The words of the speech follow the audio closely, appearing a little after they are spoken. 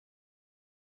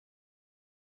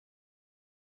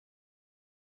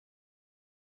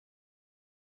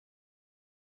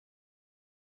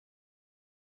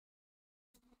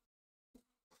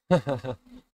Right,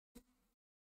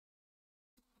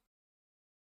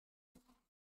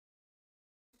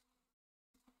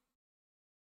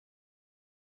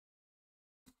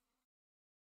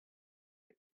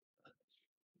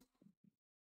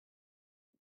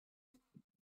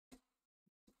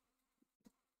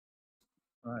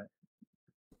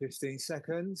 15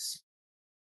 seconds.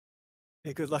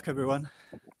 Hey, good luck, everyone.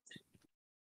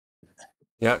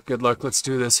 Yeah, good luck. Let's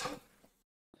do this.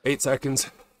 8 seconds.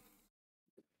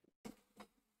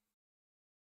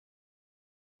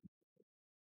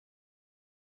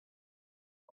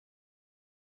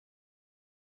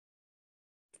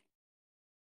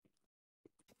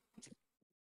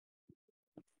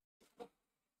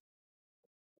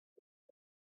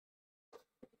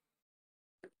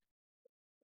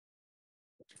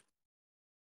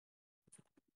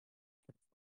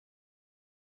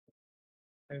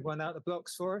 Anyone out the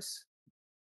blocks for us?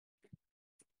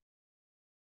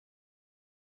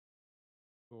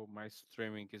 Oh, my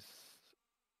streaming is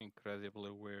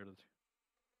incredibly weird.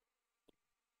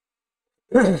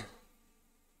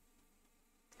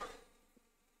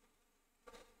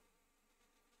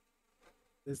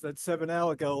 There's that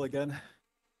 7-hour goal again,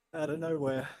 out of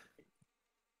nowhere.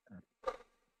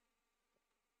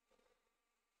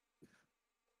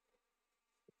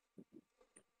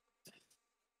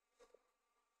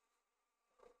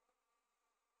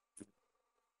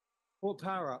 What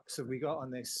power-ups have we got on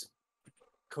this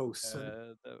course?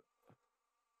 The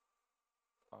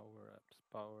power-ups.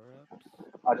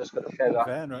 I just got the feather.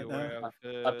 Van right now.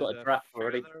 I've got a draft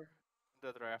already.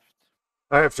 The draft.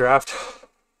 I have draft.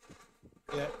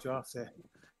 Yeah, draft here.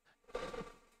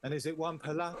 And is it one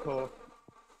per lap or?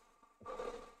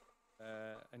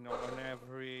 And on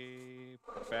every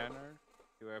banner,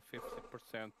 you have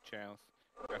 50% chance.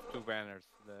 You have 2 banners: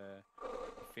 the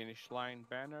finish line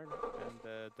banner and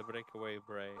the breakaway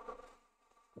break.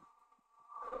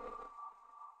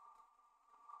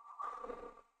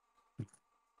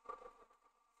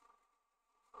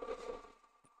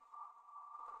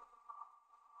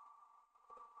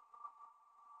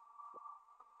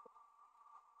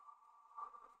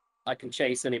 I can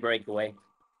chase any breakaway.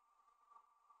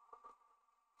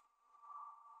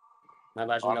 I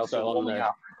imagine they'll go on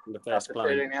the first After climb.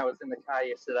 13 hours in the car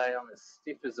yesterday, I'm as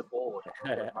stiff as a board.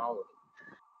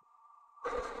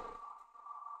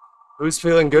 Who's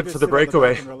feeling good for the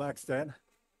breakaway? Relax, Dan.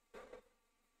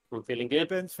 I'm feeling good.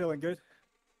 Ben's feeling good.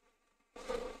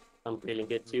 I'm feeling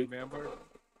good too.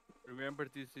 Remember,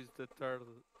 this is the third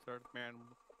man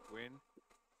win.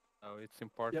 So it's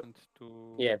important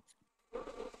to. Yeah.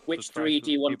 Which 3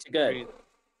 do you want to go?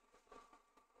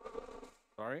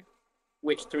 Sorry?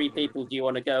 Which 3 people do you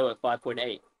want to go at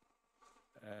 5.8?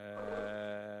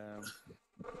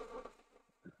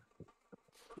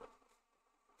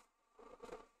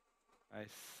 I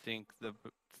think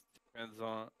depends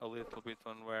on a little bit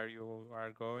on where you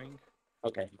are going.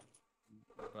 Okay.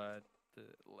 But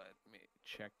let me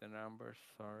check the numbers.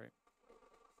 Sorry.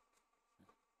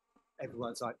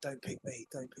 Everyone's like, "Don't pick me!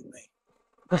 Don't pick me!"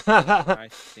 I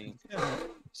think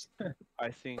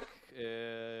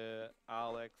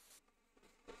Alex,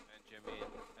 Benjamin,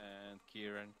 and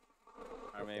Kieran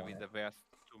are maybe the best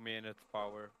 2-minute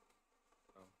power.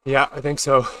 So Yeah, I think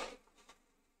so.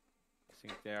 I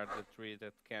think they are the 3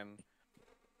 that can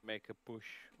make a push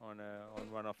on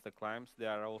one of the climbs. They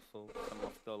are also some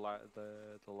of the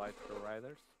lighter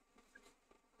riders.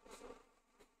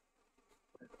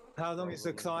 How long is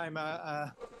the climb?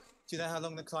 Do you know how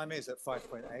long the climb is at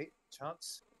 5.8?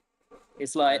 Chance?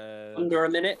 It's like under a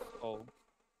minute. Oh,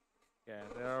 yeah,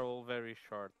 they are all very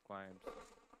short climbs.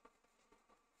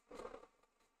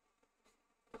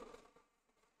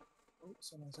 Oh,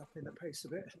 someone's up in the pace a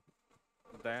bit.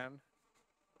 Dan,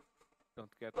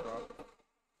 don't get dropped.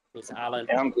 It's Alan.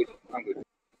 Yeah, I'm good. I'm good.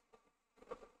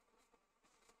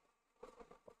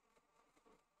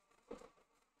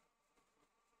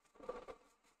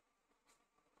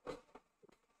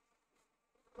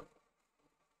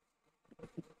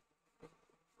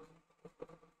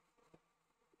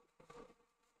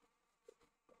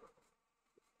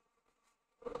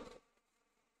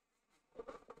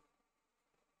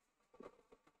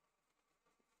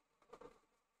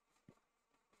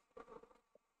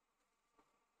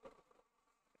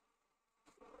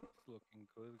 It's looking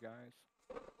good, guys.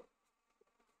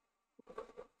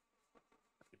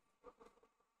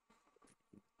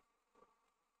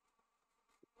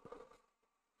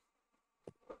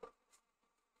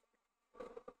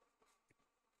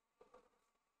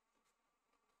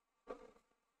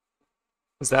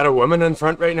 Is that a woman in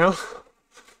front right now?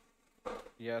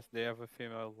 Yes, they have a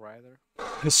female rider.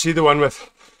 Is she the one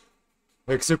with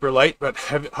Like super light, but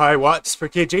high watts per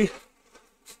kg.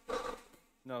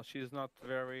 No, she's not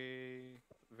very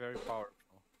powerful.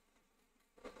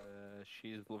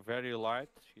 She's very light.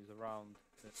 She's around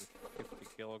 50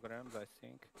 kilograms, I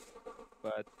think.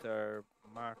 But her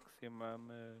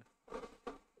maximum,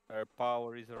 her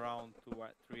power is around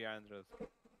 300.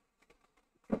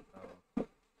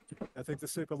 I think the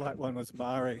super light one was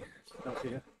Mari. She's not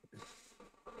here.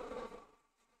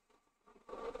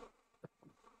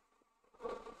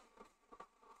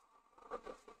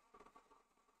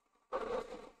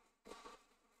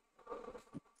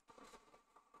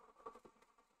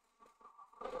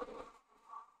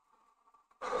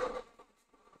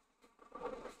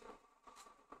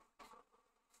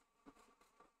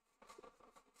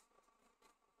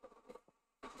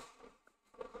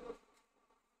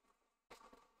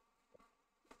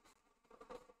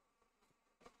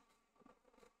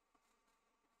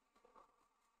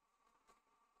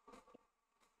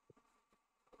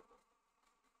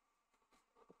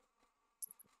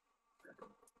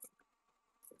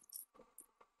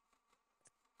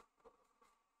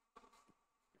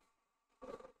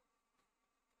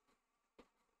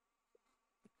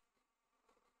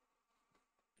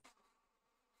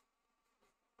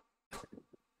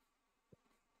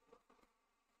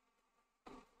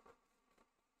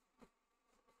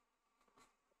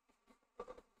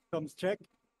 Thumbs check.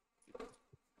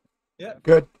 Yeah.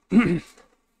 Good.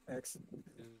 Excellent.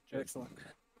 This is just, Excellent.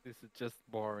 this is just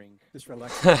boring. Just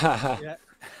relax. Yeah.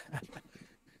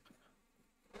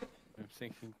 I'm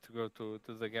thinking to go to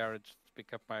the garage,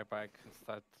 pick up my bike, and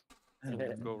start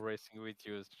to go racing with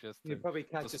you. It's just You probably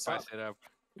catch to us spice up. it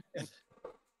up.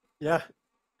 Yeah.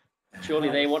 Surely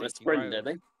I they was want a thinking, sprint, why- don't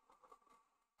they?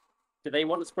 Do they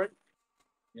want a sprint?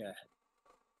 Yeah.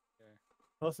 I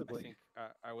Possibly. think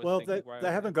I was Well, thinking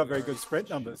they haven't got very we good are- sprint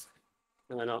numbers.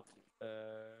 No, they're not.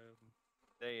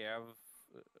 They have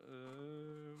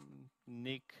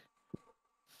Nick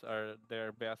are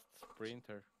their best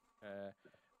sprinter.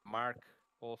 Mark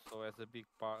also has a big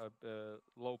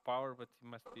low power, but he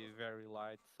must be very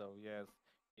light. So he has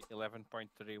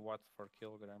 11.3 watts per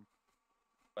kilogram,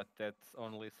 but that's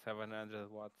only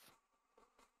 700 watts.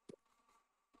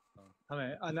 I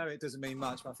mean, I know it doesn't mean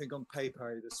much, but I think on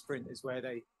paper, the sprint is where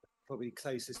they probably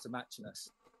closest to matching us.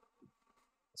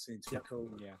 Seems to be cool,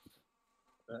 Yeah.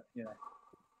 but you know.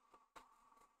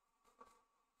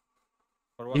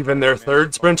 For what Even I their remember third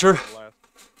from sprinter? the last-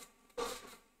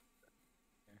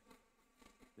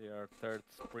 Yeah. Their third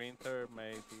sprinter,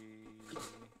 maybe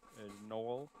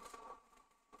Noel.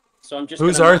 So I'm just.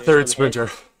 Who's gonna our match third them sprinter?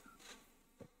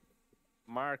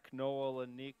 Mark, Noel,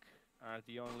 and Nick are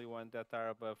the only ones that are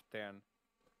above 10.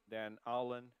 Then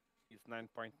Alan is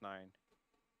 9.9.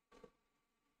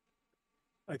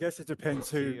 I guess it depends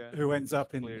See, who ends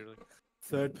up in Clearly.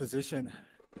 third position.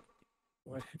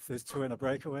 Or if there's two in a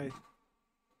breakaway.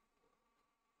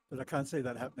 But I can't see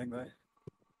that happening though.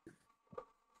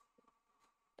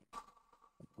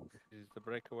 Is the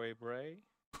breakaway Bray?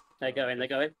 They go in. They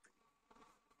go in.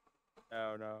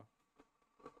 Oh no.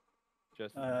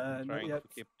 Just Not trying yet. to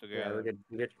keep Yeah, together. we're good.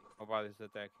 We're good. Nobody's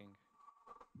attacking.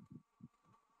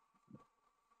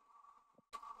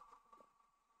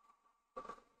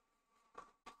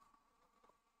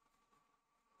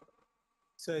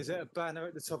 So is it a banner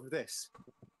at the top of this?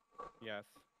 Yes.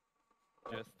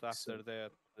 Just after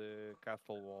that, the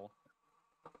castle wall.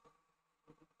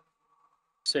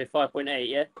 So 5.8,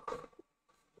 yeah.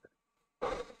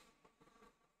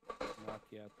 Not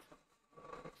yet.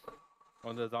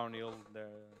 On the downhill, there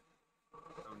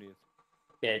it is.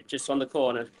 Yeah, just on the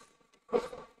corner Yes,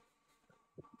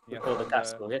 before the on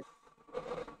castle. Yeah.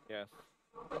 Yes.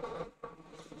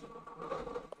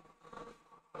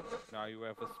 Now you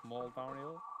have a small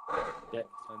downhill. Yeah.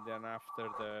 And then after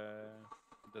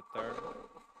the third,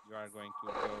 you are going to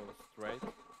go straight.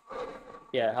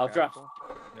 Yeah, the I'll draft. castle.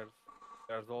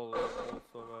 There's also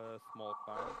a small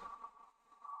climb.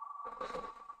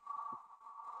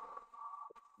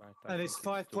 But I And it's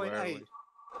think too 5.8. early.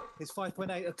 Is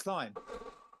 5.8 a climb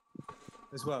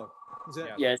as well? Is it?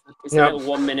 Yeah. Yeah, it's Yep. a little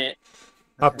 1 minute.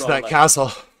 Up to that roller.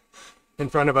 castle in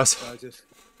front of us. So I just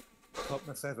pop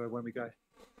my feather when we go.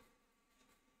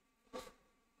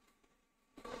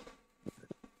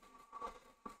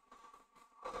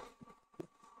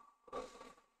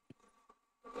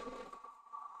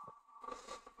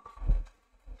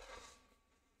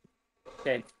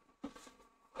 Okay.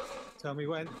 Tell me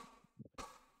when.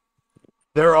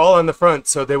 They're all on the front,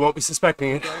 so they won't be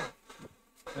suspecting it.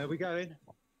 There we go in.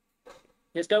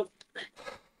 Let's go.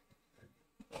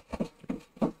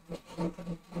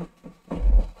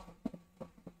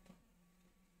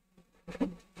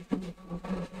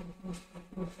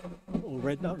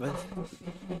 red numbers.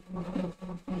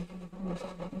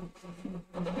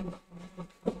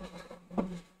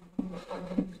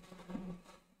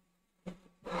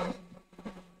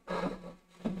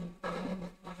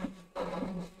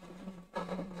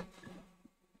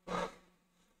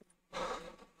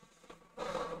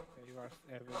 You are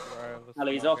have a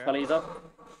Ali's small off, gap. Ali's off.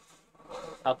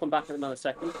 I'll come back in another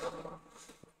second. Keep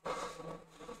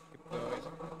going.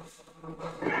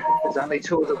 There's only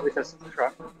two of them with us at the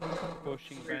front.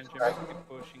 Pushing Benjamin. Keep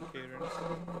pushing Kieran.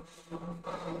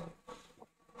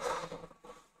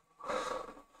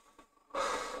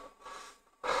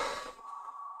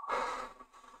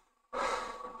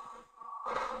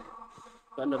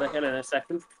 Got another hill in a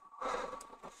second.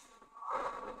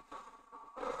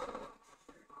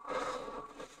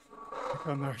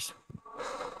 Oh, nice.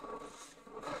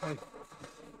 Okay.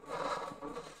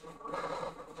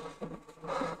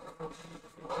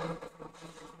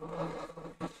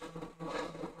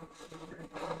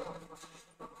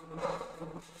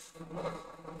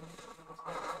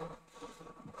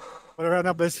 What are our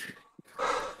numbers?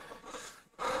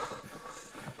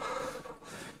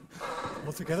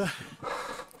 All together?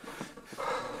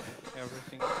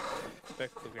 Everything back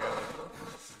together.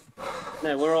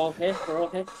 No, we're all here. We're all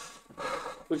here.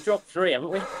 We've dropped 3,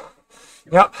 haven't we?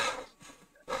 Yep.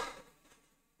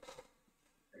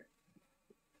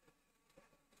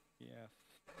 Yes.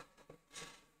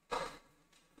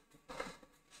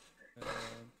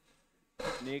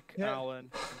 Nick, Yeah. Alan,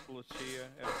 and Lucia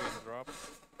have been dropped.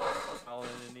 Alan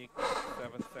and Nick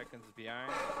 7 seconds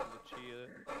behind. Lucia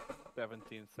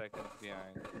 17 seconds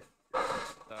behind.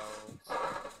 So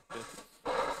just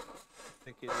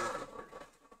take it easy.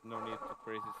 No need to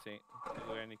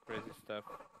do any crazy stuff.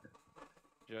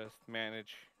 Just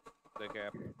manage the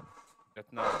gap. At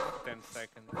now 10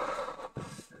 seconds.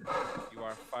 You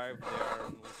are 5, they are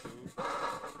only 2.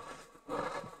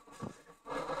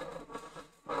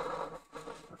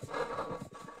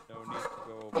 No need to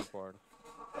go overboard.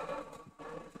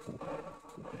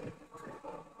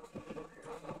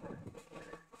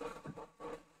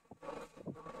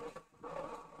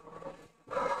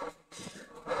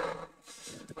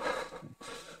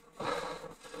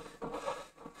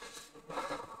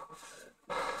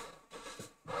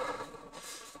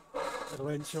 Little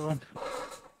in, Sean.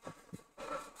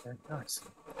 Okay, nice.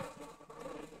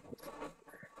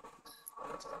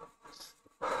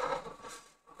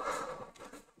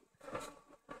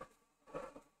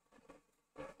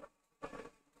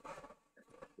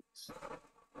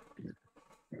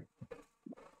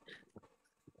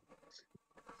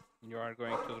 You are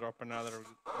going to drop another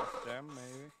of them,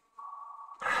 maybe?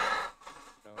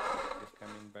 No, he's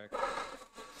coming back.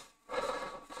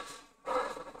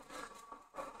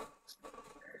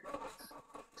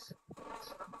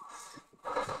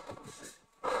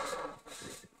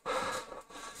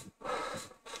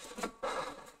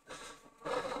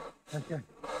 Okay.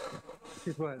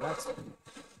 Good work, that's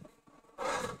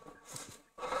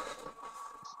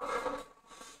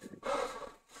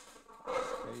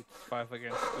It's 5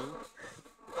 against 2.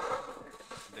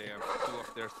 They have 2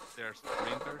 of their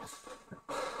sprinters,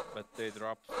 but they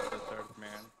dropped the 3rd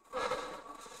man.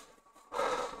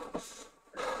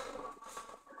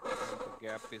 And the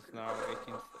gap is now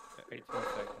 18 seconds.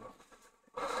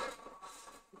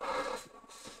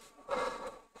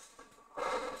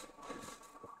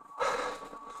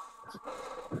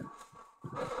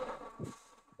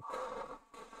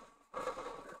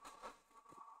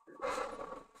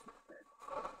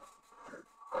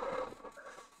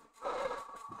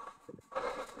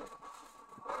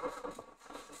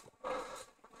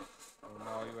 So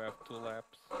now you have 2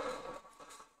 laps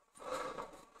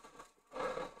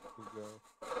to go.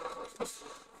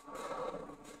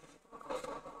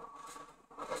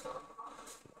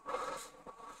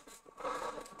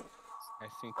 I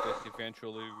think that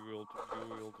eventually you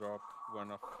will drop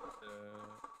one of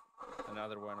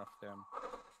another one of them.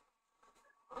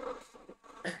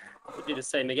 We'll do the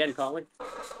same again, can't we?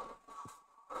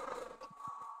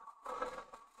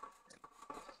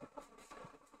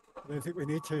 I don't think we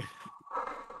need to.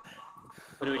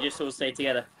 Or do we just all stay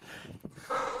together?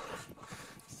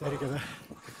 Stay together.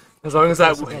 As long as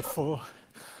that There's about 4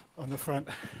 on the front.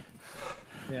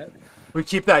 Yeah. we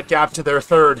keep that gap to their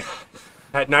 3rd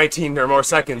at 19 or more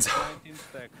seconds. 19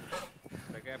 seconds.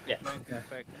 The gap Yeah. is 19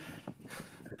 seconds,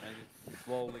 and it's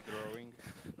slowly growing.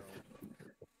 So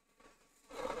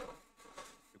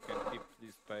you can keep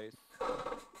this pace.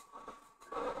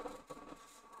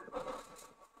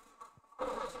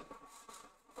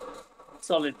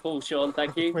 Solid pull, Sean.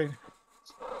 Thank you. Wait.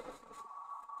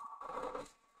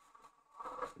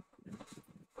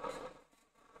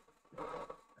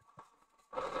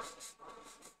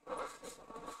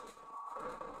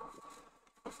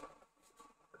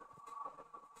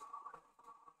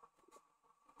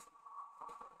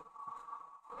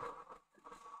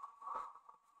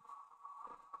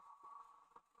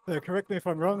 So correct me if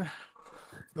I'm wrong.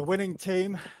 The winning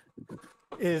team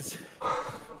is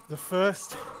the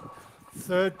first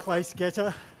third place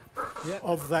getter Yep.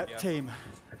 of that Yep. team.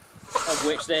 Of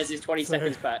which theirs is 20 So-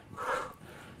 seconds back.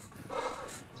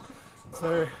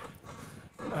 So,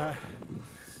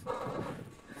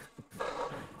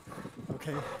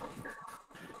 okay.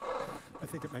 I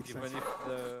think it makes Even sense. if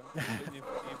the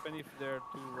even if their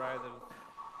two riders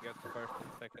get first and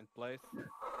second place,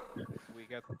 we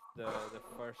get the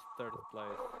first third place.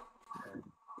 So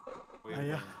we Oh,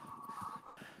 yeah.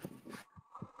 win.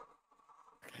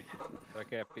 The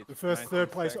gap is The first 19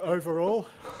 third place seconds. overall,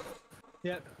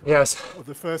 Yep. Yes. or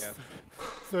the first Yes.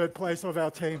 third place of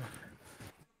our team.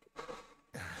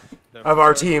 The Of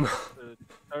our first, team.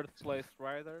 third place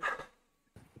rider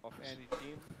of any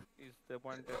team is the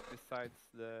one that decides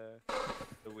the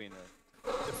winner.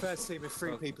 The first team with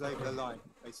 3 people over the line,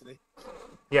 basically.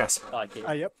 Yes. Like it.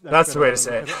 Ah, yep. That's the better way to to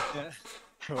say it. look at Yeah.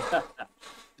 Cool.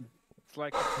 It's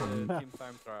like the team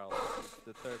time trial. It's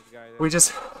the third guy. that We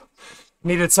just counts.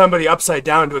 needed somebody upside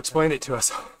down to explain it to us.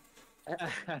 The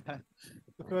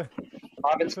fir- I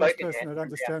haven't the first spoken person yet. that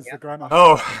understands the grammar.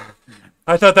 Oh,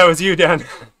 I thought that was you, Dan.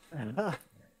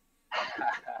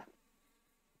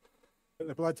 Put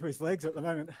the blood to his legs at the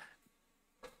moment.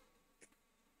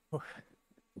 Oh.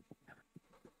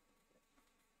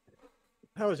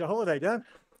 How was your holiday, Dan?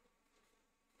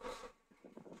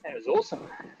 It was awesome.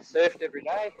 Surfed every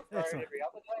day, rode Excellent. every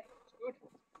other day. It's good.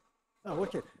 Oh,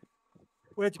 wicked.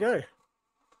 Where'd you go?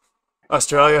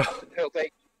 Australia. Up to Pearl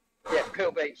Beach. Yeah,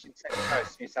 Pearl Beach in Central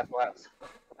Coast, New South Wales.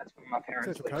 That's where my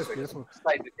parents Central live. Coast, So we just beautiful.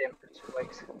 stayed with them for 2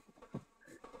 weeks.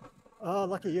 Oh,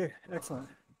 lucky you. Excellent.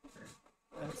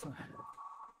 Excellent.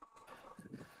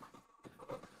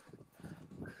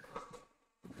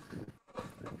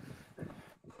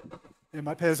 Yeah,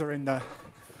 my pairs are in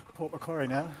Port Macquarie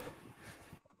now.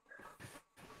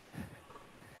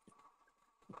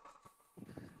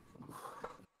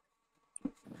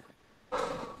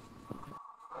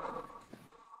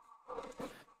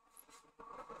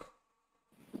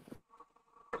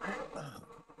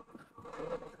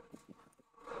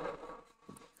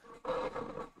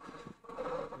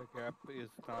 The gap is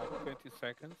now 20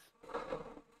 seconds.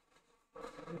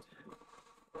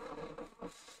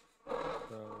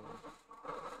 So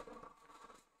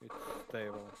it's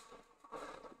stable.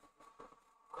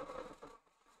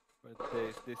 But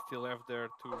they still have their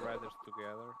 2 riders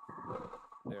together.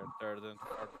 Their third and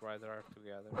fourth rider are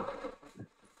together.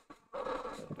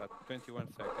 That's 21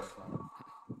 seconds now.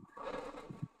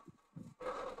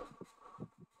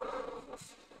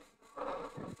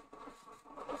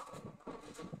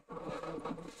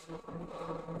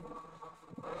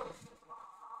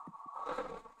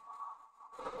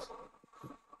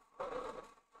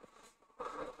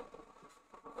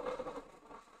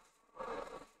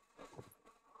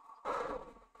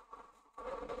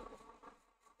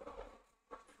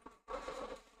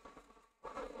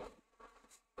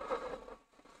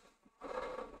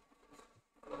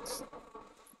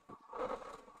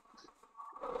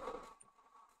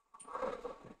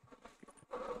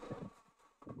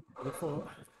 Before.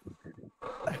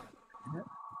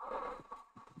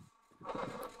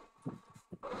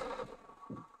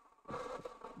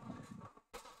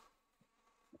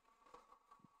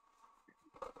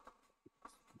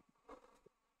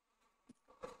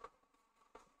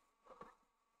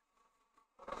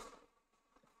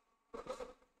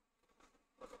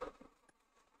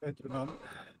 Thank you, Mum.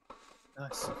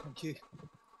 Nice. Thank you.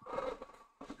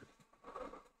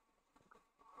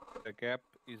 The gap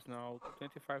is now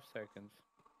 25 seconds.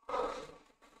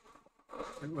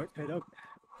 Good work, K-Dog.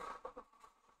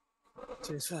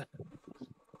 Cheers, sir.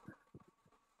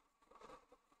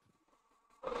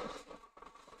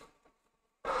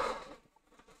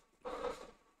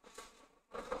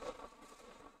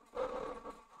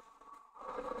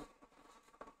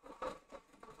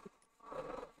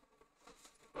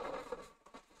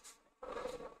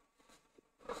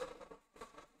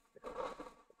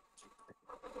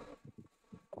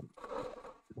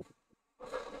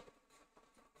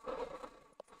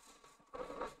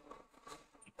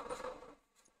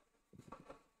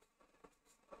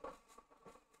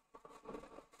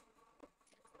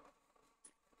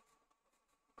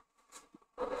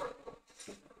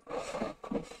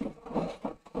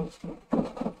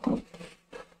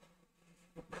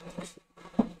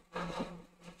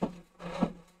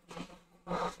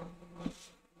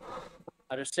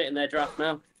 I just sit in their draft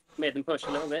now. Made them push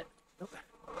a little bit.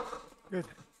 Good.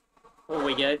 Here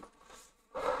we go.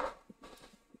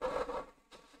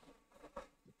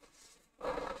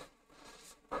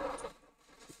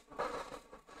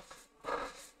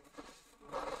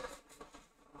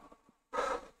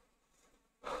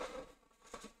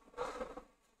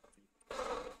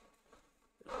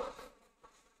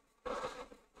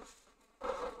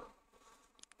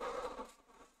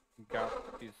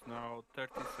 is now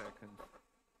 30 seconds.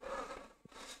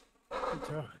 Good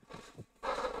job.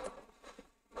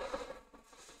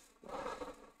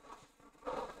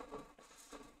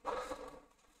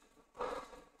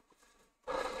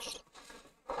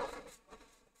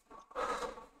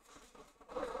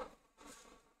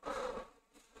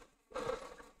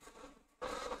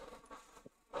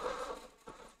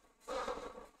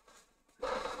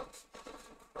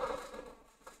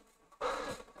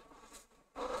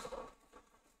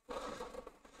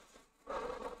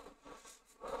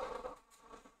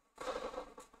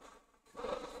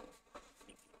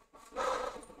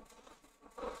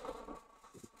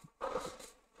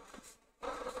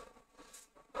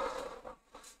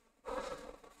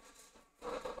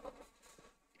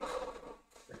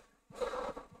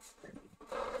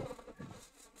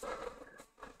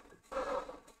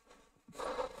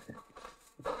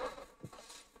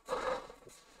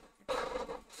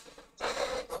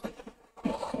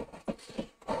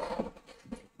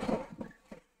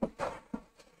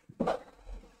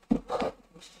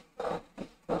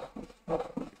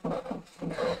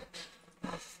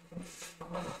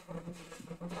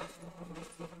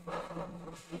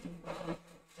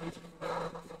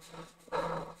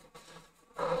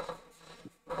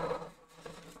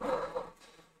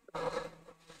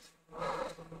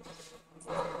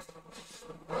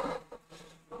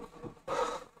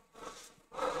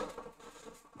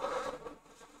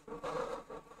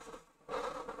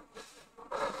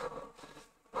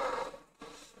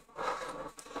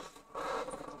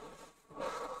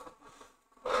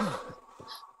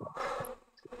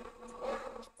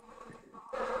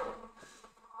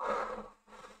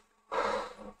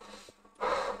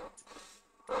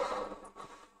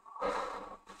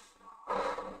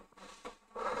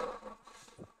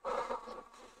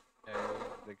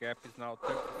 The gap is now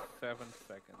 37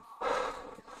 seconds.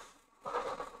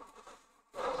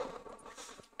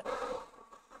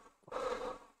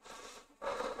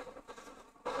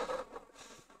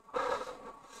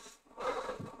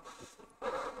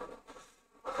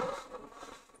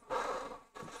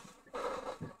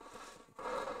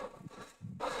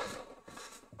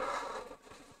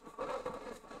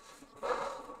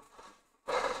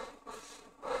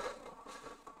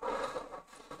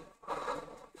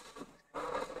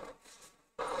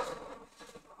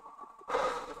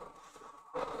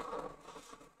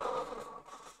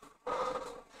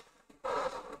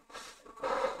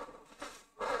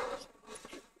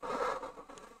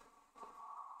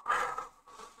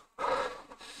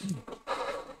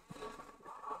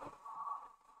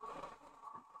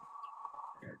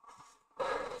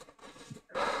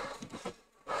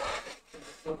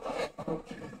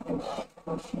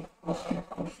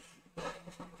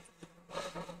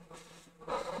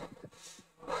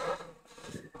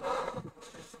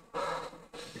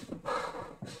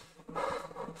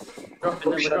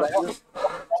 Dropping them, we're dropping them.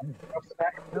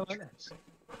 No one-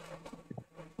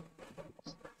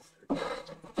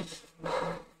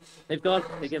 They've gone.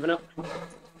 They've given up.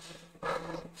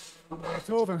 It's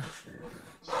over.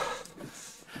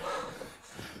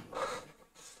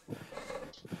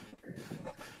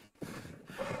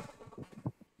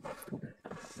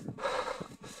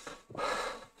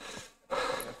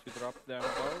 Once you drop them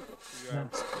both, you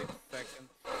have 6 seconds.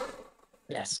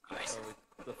 Yes, nice. So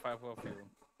it's the 5 of you.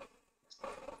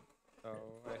 So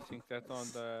I think that on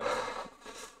the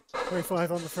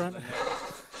 3.5 on the front. the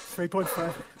next 3.5.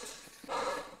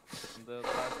 on the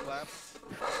last lap.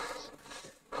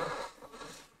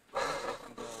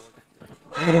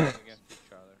 They can go against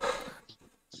each other.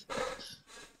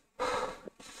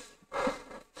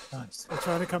 Nice. They're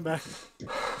trying to come back. They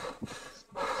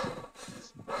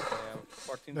have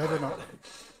 14 No, they're seconds. not.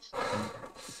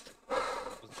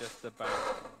 It was just the bank,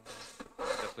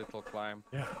 that little climb.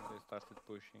 Yeah. And they started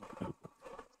pushing.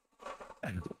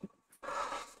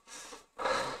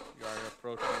 You are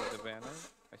approaching the banner.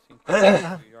 I think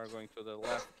you are going to the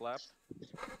last lap.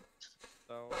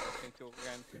 So I think you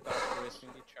can start racing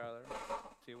each other.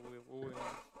 See who wins.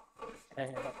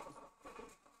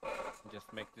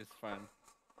 Just make this fun.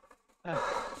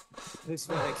 This is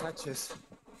where they catch us.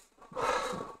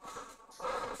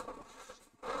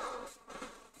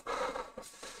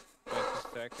 20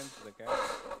 seconds, the gap.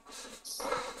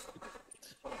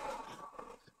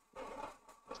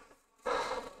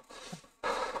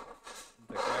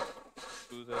 The gap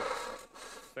to the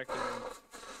second and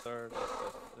third,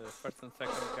 the first and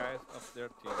second guys of their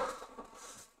team.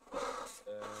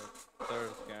 The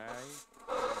third guy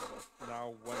is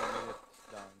now 1 minute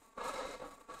down.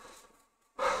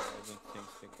 I don't think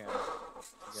they can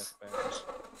get back.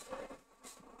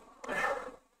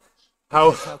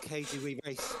 How How cagey we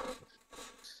race.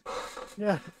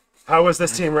 Yeah. How was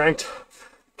this team ranked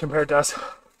compared to us?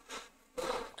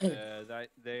 They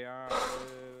are. I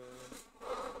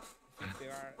think they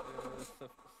are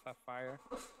Sapphire,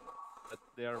 but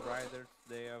their riders.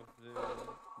 They have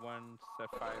one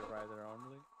Sapphire rider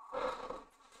only.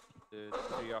 The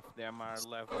three of them are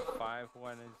level 5.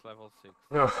 One is level 6.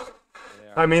 Oh, They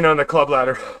I are mean on the club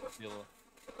ladder. still-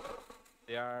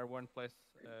 They are one place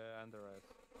under us.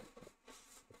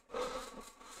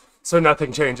 So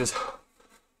nothing changes.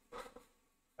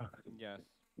 Yes.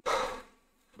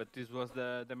 But this was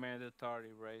the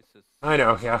mandatory races. I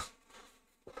know, yeah.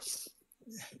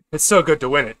 It's so good to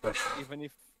win it, but Even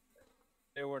if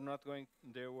they were not going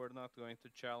to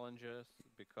challenge us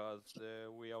because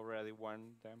we already won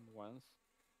them once.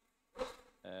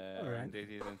 Alright. And they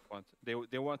didn't want.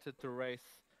 They wanted to race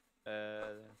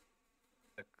the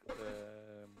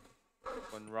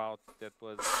one route that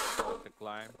was called the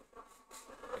climb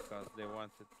because they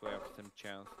wanted to have some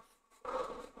chance.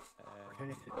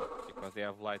 Okay. Because they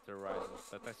have lighter riders.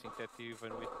 But I think that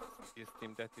even with this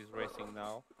team that is racing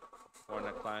now on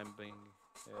a climbing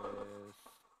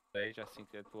stage, I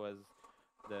think that was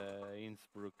the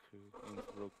Innsbruck,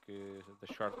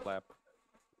 the short lap,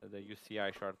 the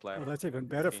UCI short lap. Well, that's even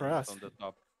better for finished us. on the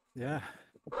top. Yeah.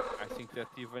 I think that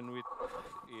even with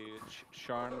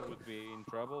Sean would be in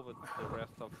trouble, but the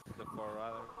rest of the 4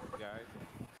 other guys,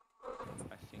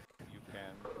 I think you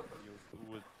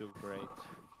would do great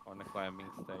on a climbing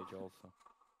stage also.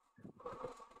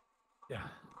 Yeah.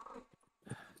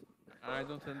 I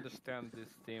don't understand this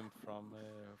team from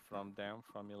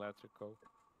Electrico.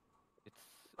 It's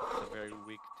a very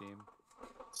weak team.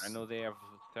 I know they have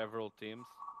several teams,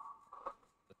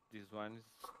 but this one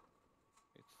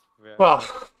it's very. well,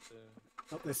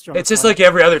 Not this strong it's just side. like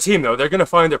every other team though. They're gonna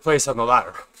find their place on the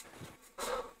ladder.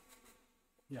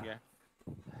 Yeah.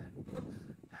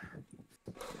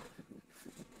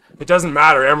 It doesn't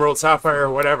matter, Emerald, Sapphire,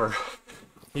 or whatever.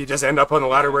 You just end up on the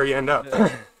ladder where you end up.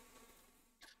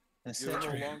 That's You it.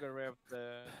 no longer have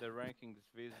the rankings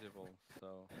visible,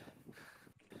 so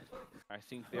I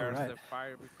think they are Alright.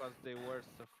 Sapphire because they were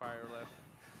Sapphire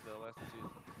the last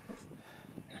season.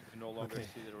 You no longer Okay.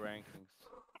 see the rankings.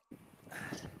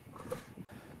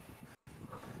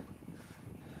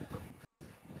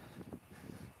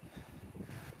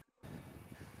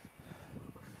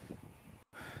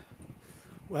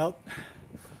 Well,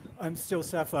 I'm still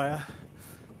Sapphire,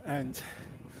 and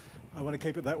I want to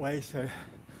keep it that way, so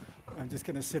I'm just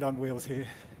going to sit on wheels here.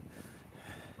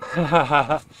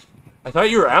 I thought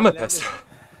you were Amethyst.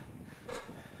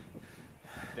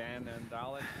 Dan and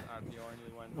Alex are the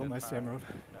only ones Almost that are Emerald.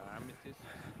 Amethyst.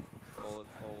 All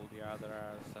the other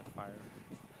are Sapphire.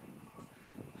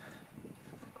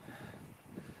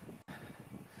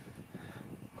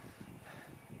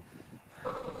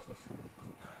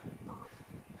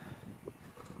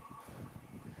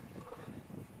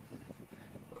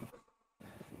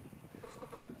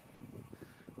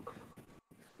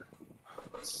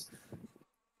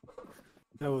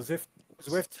 No, Zwift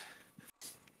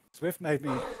made me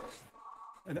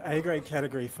an A-grade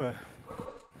category for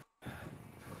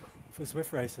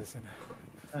Zwift races,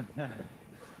 and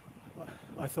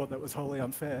I thought that was wholly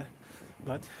unfair,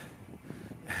 but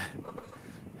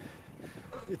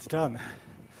it's done.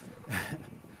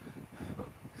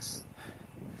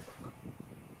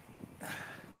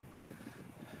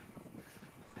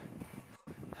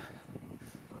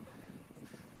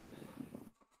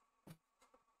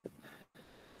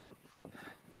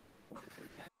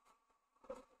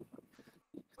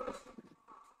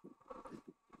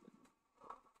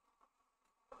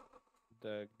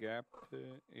 The gap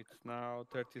it's now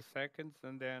 30 seconds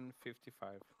and then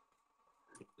 55.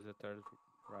 The third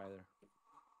rider.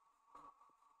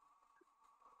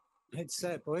 Head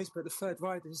set, boys, but the third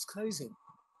rider is closing.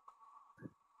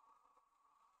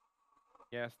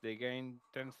 Yes, they gained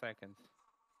 10 seconds.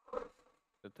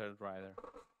 The third rider.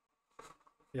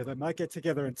 Yeah, they might get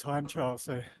together in time trial,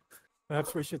 so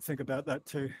perhaps we should think about that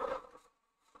too.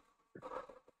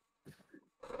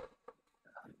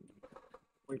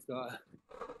 I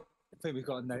think we've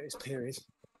got a notice period.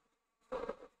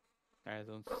 I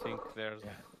don't think there's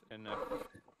enough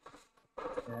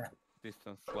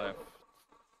distance left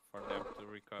for them to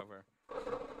recover.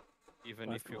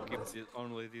 Even if you keep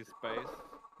only this pace,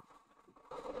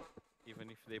 even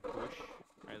if they push,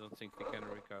 I don't think they can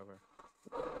recover.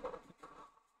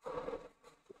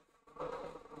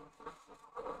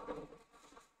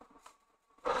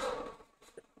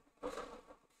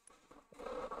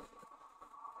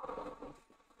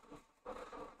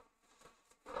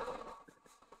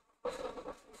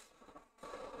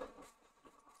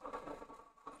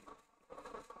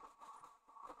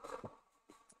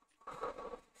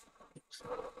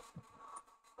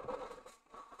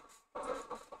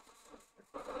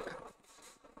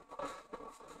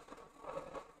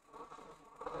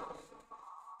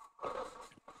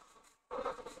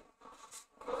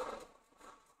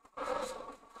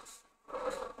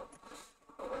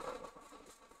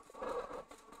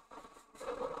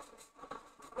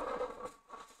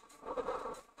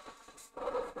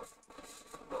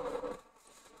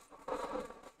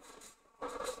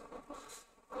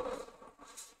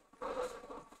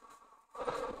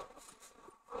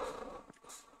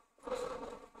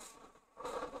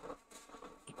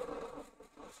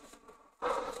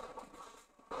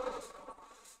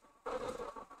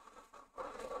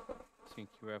 think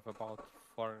you have about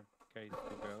 4K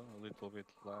to go, a little bit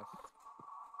less.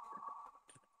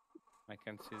 I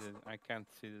can't see the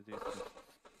distance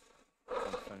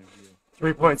from front of you.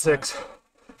 3.6.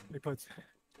 3 points.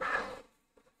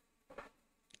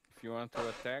 If you want to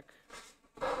attack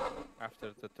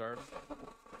after the turn,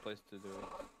 place to do it.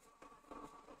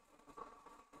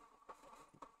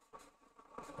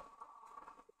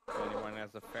 If anyone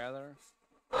has a feather,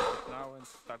 take it now and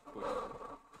start pushing.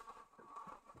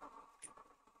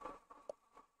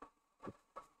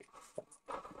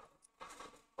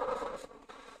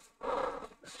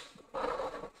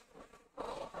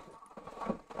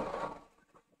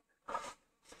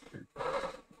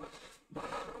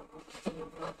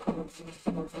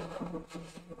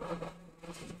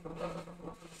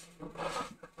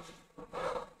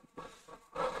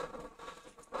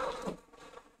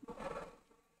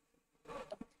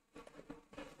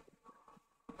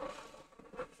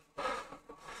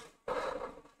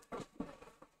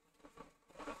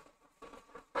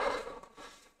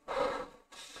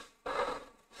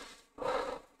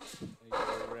 You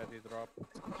already dropped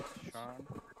Sean.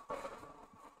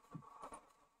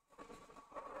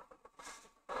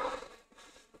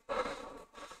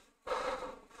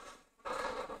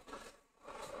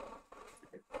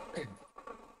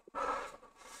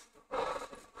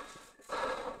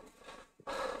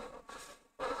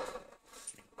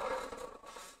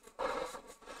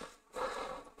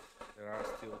 There are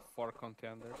still 4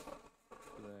 contenders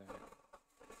to the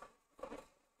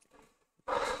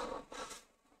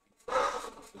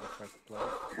first place.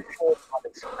 4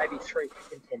 others, maybe 3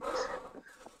 contenders.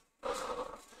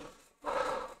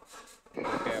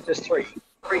 Okay, Just 3.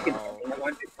 3 now contenders. It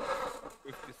won't be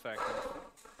 50 seconds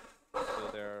to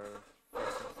their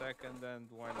first and second, and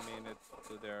 1 minute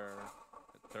to their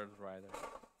third rider.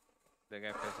 The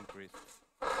gap has increased.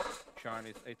 Sean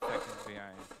is 8 seconds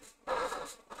behind.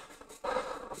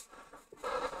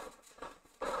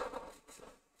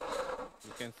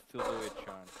 You can still do it,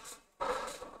 Sean.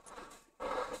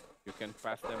 You can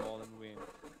pass them all and win.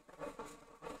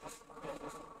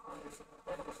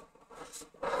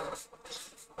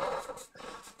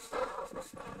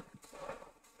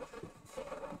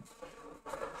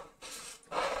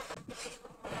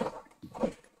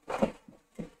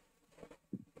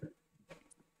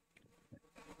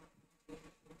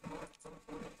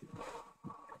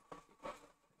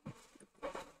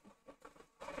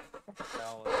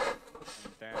 Alex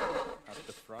and Dan at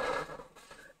the front.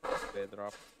 They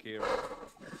dropped Kira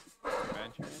and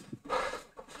Benjamin.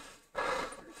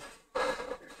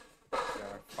 They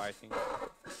are fighting.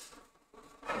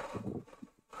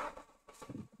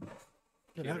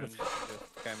 Get out Kieran of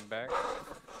just came back.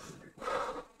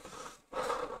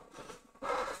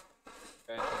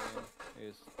 Benjamin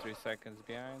is 3 seconds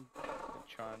behind. And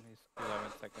Sean is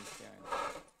 11 seconds behind.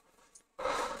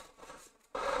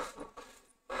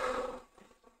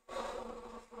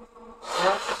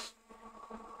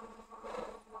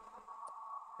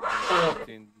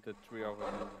 Between the 3 of you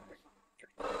guys.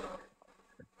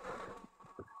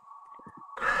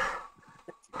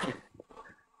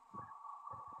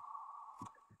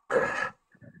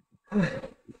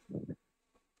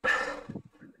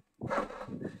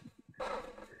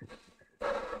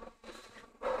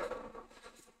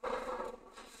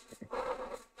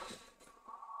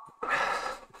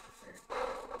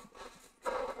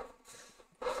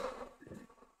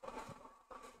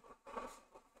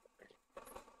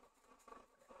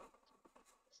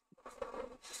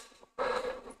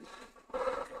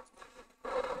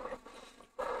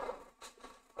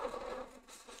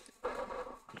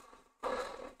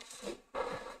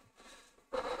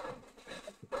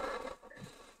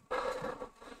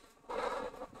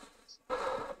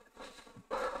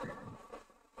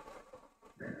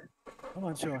 Come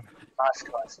on, Sean. nice,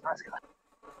 guys. Nice, guys.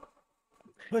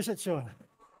 Push it, Sean.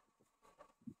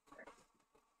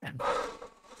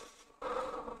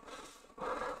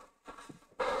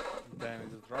 Dan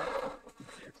is dropped.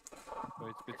 So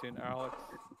it's between Alex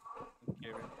and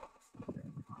Kieran.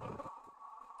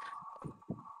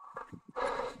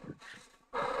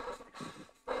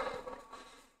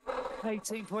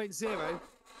 $18.0.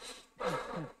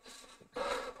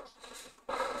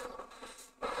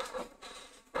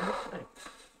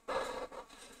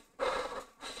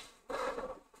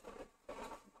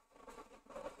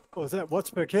 What was that? Watts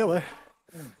per kilo?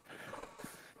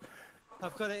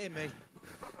 I've got it in me.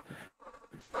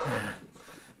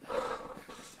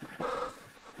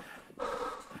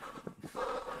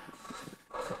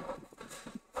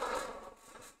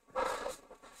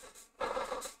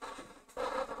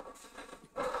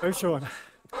 Go, Sean.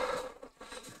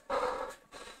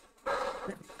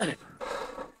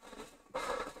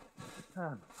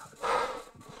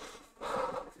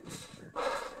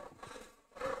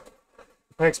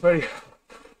 Thanks, buddy.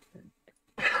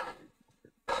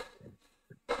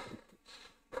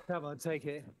 Come on, take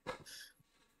it.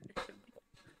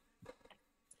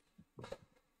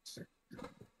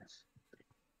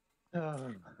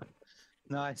 Oh,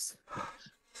 nice.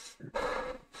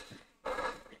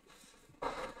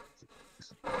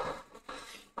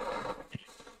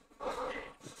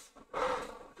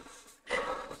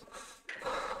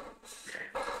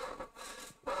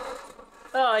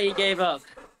 Oh, he gave up.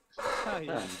 Oh,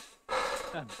 yeah.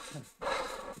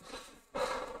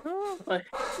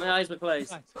 My eyes were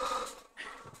closed. Nice.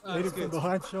 Oh, Lead that's him from good.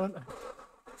 behind, Sean.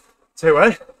 Say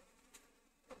what?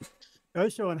 Go,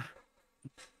 Sean.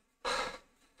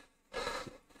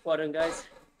 Well done, guys.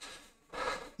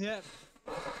 Yeah.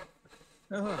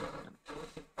 Oh.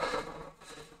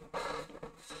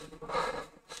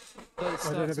 I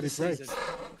don't have any brakes.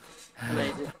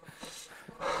 Amazing.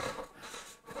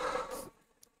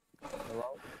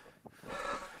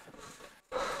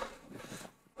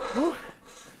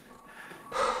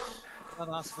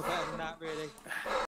 Can't ask for better than that, really.